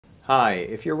Hi,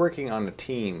 if you're working on a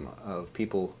team of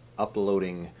people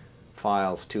uploading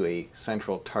files to a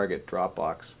central target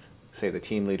Dropbox, say the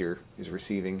team leader is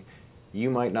receiving, you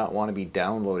might not want to be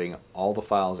downloading all the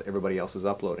files everybody else is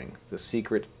uploading. The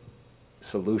secret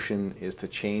solution is to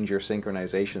change your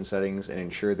synchronization settings and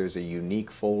ensure there's a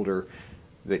unique folder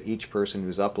that each person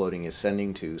who's uploading is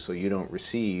sending to, so you don't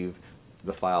receive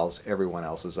the files everyone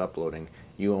else is uploading.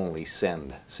 You only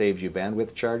send. Saves you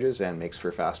bandwidth charges and makes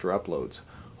for faster uploads.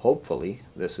 Hopefully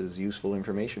this is useful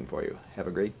information for you. Have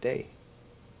a great day.